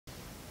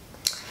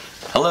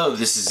Hello,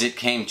 this is It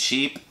Came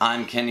Cheap.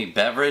 I'm Kenny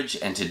Beveridge,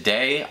 and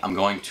today I'm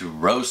going to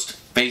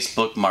roast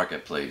Facebook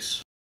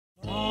Marketplace.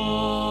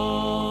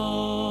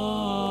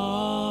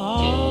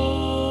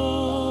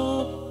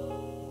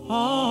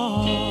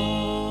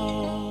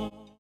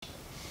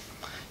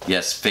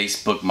 Yes,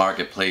 Facebook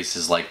Marketplace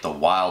is like the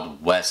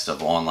Wild West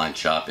of online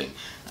shopping.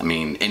 I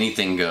mean,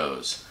 anything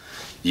goes.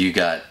 You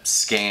got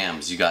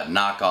scams, you got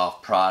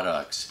knockoff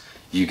products,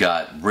 you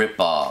got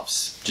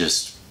rip-offs,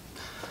 just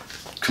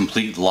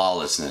complete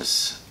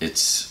lawlessness.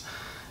 It's,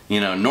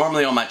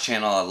 normally on my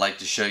channel I like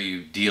to show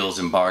you deals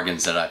and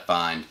bargains that I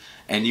find,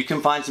 and you can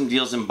find some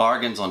deals and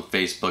bargains on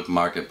Facebook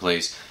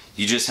Marketplace.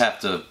 You just have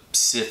to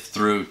sift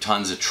through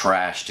tons of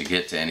trash to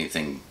get to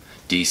anything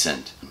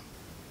decent.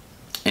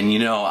 And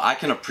I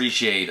can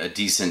appreciate a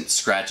decent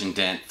scratch and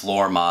dent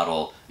floor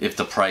model if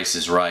the price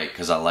is right,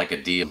 because I like a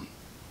deal.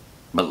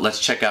 But let's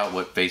check out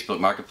what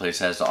Facebook Marketplace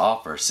has to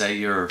offer. Say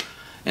you're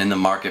in the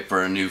market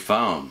for a new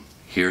phone.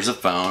 Here's a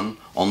phone,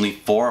 only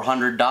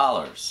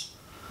 $400.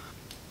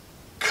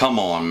 Come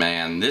on,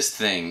 man, this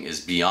thing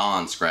is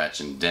beyond scratch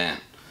and dent.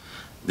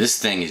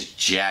 This thing is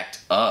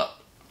jacked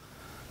up.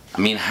 I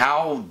mean,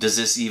 how does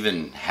this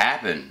even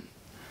happen?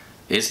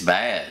 It's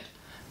bad.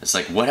 It's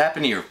like, what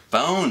happened to your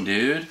phone,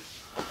 dude?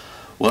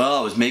 Well,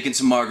 I was making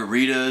some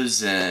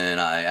margaritas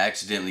and I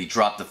accidentally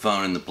dropped the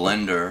phone in the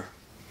blender.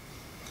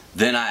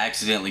 Then I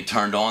accidentally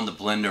turned on the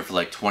blender for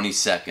like 20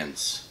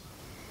 seconds.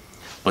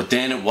 But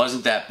then it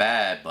wasn't that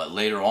bad, but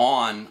later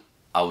on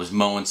I was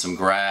mowing some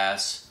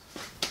grass,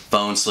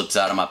 phone slips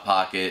out of my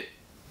pocket,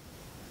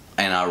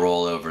 and I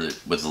roll over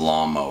it with the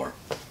lawnmower.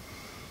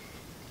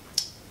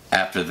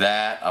 After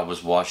that I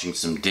was washing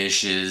some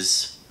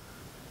dishes.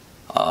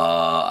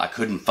 I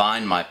couldn't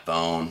find my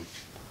phone,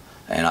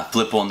 and I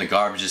flip on the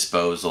garbage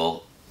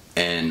disposal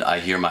and I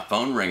hear my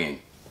phone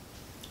ringing.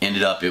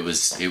 Ended up it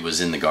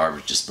was in the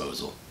garbage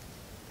disposal.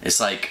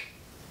 It's like,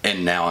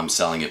 and now I'm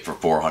selling it for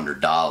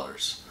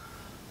 $400.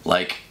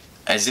 Like,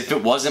 as if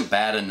it wasn't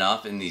bad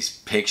enough in these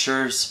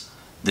pictures,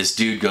 this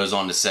dude goes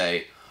on to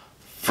say,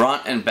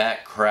 front and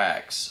back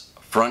cracks,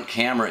 front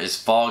camera is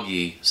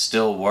foggy,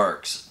 still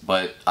works,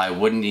 but I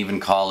wouldn't even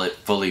call it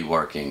fully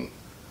working.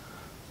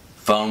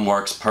 Phone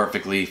works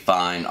perfectly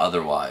fine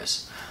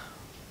otherwise.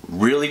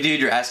 Really,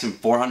 dude, you're asking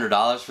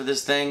 $400 for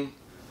this thing?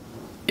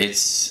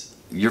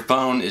 Your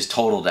phone is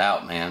totaled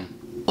out,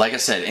 man. Like I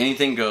said,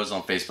 anything goes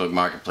on Facebook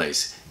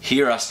Marketplace.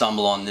 Here I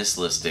stumble on this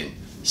listing.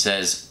 It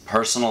says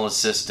personal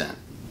assistant.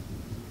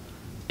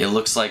 It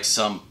looks like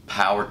some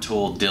power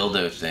tool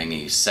dildo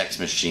thingy, sex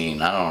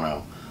machine, I don't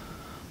know.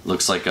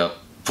 Looks like a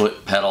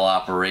foot pedal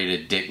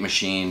operated dick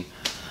machine.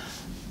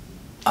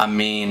 I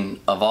mean,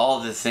 of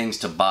all the things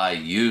to buy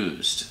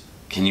used,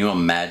 can you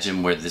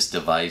imagine where this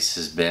device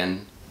has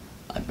been?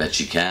 I bet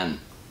you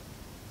can.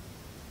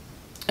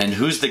 And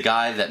who's the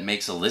guy that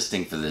makes a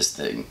listing for this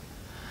thing?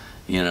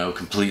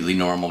 Completely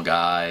normal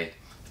guy.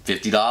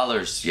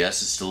 $50,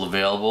 yes, it's still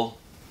available.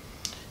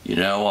 You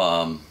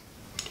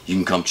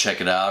can come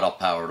check it out. I'll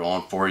power it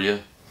on for you.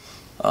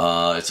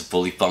 It's a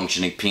fully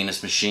functioning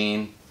penis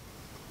machine.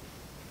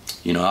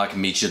 I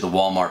can meet you at the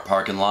Walmart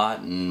parking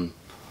lot and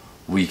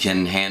we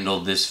can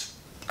handle this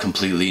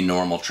completely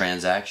normal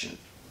transaction.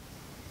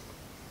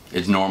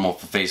 It's normal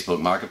for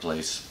Facebook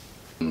Marketplace.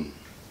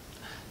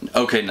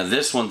 Okay, now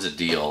this one's a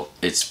deal.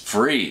 It's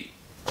free.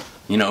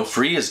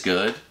 Free is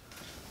good.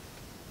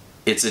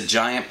 It's a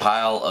giant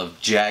pile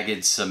of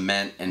jagged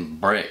cement and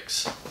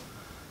bricks.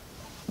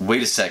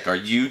 Wait a sec, are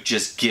you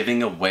just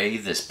giving away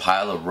this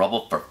pile of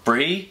rubble for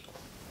free?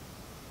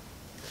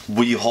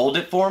 Will you hold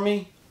it for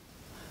me?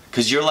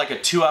 Because you're like a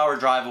 2-hour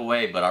drive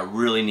away, but I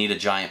really need a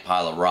giant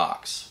pile of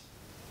rocks.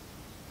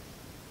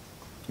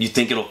 You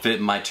think it'll fit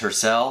in my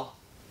Tercel?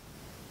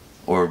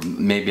 Or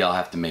maybe I'll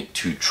have to make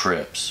 2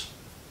 trips.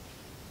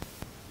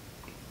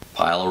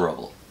 Pile of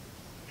rubble.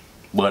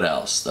 What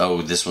else?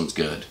 Oh, this one's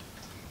good.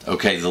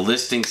 Okay, the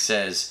listing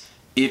says,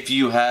 if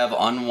you have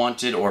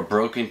unwanted or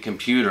broken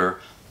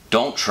computer,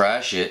 don't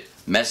trash it,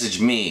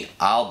 message me,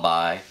 I'll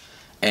buy.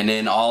 And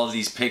in all of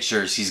these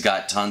pictures, he's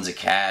got tons of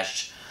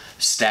cash,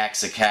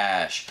 stacks of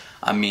cash.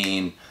 I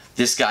mean,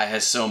 this guy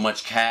has so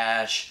much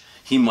cash,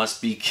 he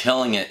must be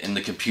killing it in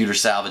the computer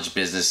salvage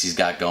business he's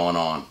got going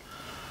on.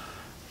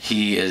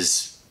 He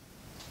is,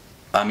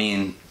 I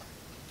mean,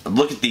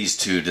 look at these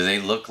two. Do they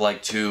look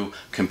like 2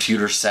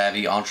 computer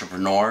savvy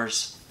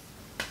entrepreneurs?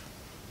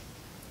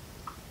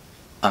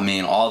 I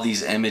mean, all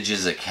these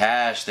images of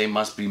cash, they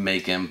must be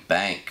making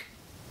bank.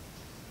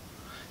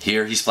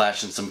 Here he's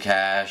flashing some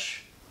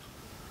cash.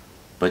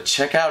 But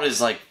check out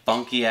his like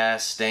funky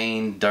ass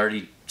stained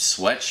dirty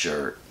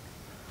sweatshirt.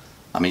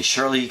 I mean,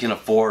 surely he can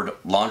afford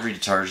laundry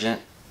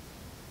detergent.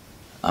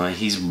 I mean,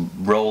 he's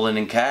rolling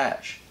in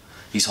cash.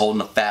 He's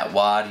holding a fat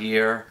wad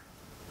here.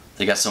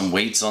 They got some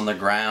weights on the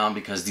ground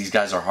because these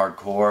guys are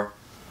hardcore.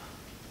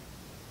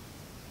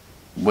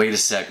 Wait a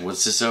sec,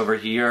 what's this over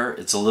here?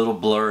 It's a little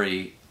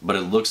blurry, but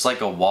it looks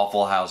like a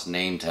Waffle House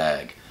name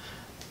tag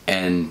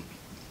and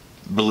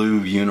blue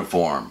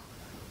uniform.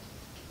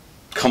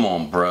 Come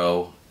on,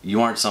 bro.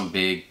 You aren't some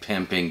big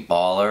pimping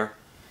baller.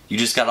 You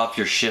just got off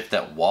your shift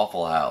at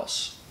Waffle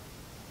House.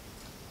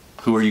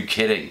 Who are you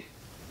kidding?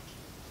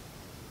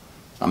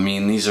 I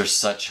mean, these are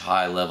such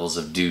high levels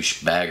of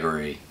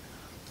douchebaggery.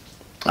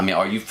 I mean,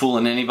 are you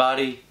fooling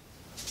anybody?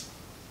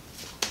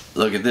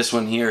 Look at this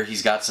one here.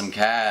 He's got some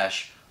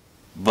cash,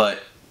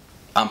 but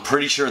I'm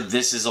pretty sure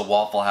this is a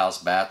Waffle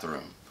House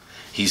bathroom.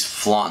 He's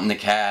flaunting the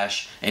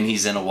cash and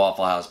he's in a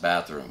Waffle House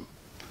bathroom.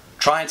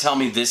 Try and tell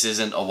me this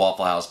isn't a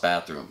Waffle House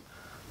bathroom.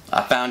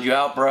 I found you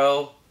out,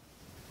 bro.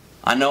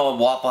 I know a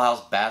Waffle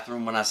House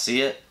bathroom when I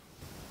see it.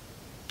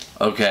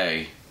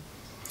 Okay.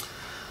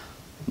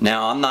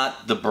 Now, I'm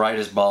not the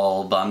brightest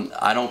bulb.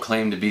 I don't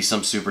claim to be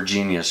some super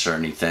genius or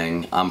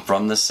anything. I'm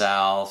from the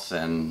South,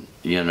 and,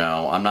 you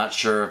know, I'm not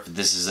sure if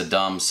this is a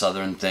dumb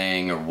Southern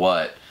thing or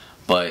what,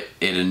 but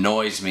it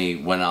annoys me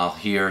when I'll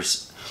hear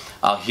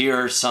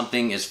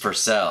something is for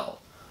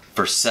sale.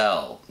 For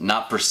sale.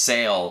 Not for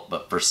sale,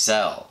 but for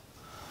sale.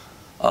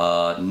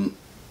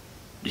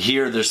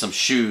 Here there's some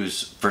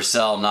shoes for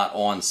sale, not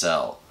on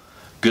sale.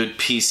 Good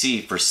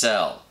PC for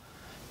sale.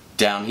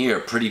 Down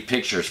here, pretty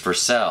pictures for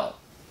sale.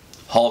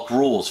 Hulk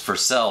rules for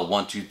sale,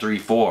 1, 2, 3,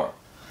 4.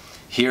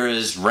 Here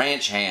is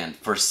ranch hand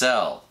for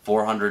sale,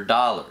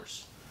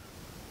 $400.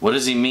 What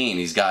does he mean?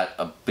 He's got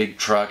a big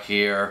truck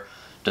here.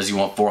 Does he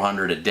want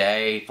 400 a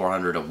day,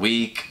 400 a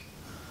week?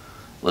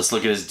 Let's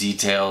look at his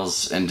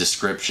details and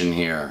description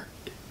here.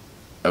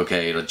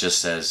 Okay, it just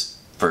says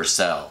for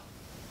sale.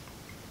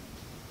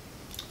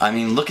 I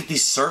mean, look at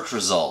these search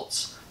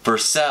results. For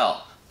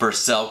sale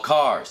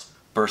cars,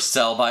 for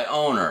sale by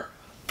owner,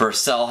 for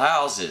sale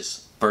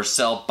houses, for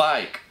sale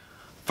bike,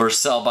 for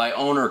sale by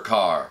owner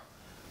car.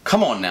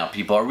 Come on now,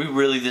 people, are we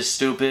really this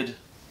stupid?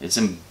 It's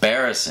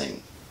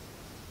embarrassing.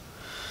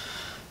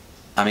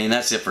 I mean,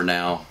 that's it for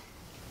now.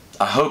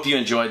 I hope you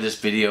enjoyed this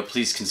video.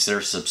 Please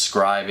consider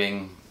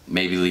subscribing,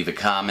 maybe leave a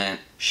comment,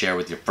 share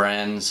with your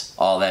friends,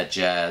 all that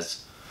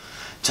jazz.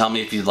 Tell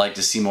me if you'd like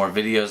to see more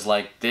videos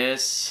like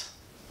this.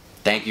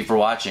 Thank you for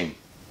watching.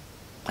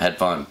 I had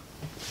fun.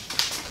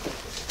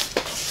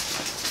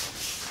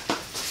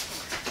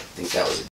 I think that was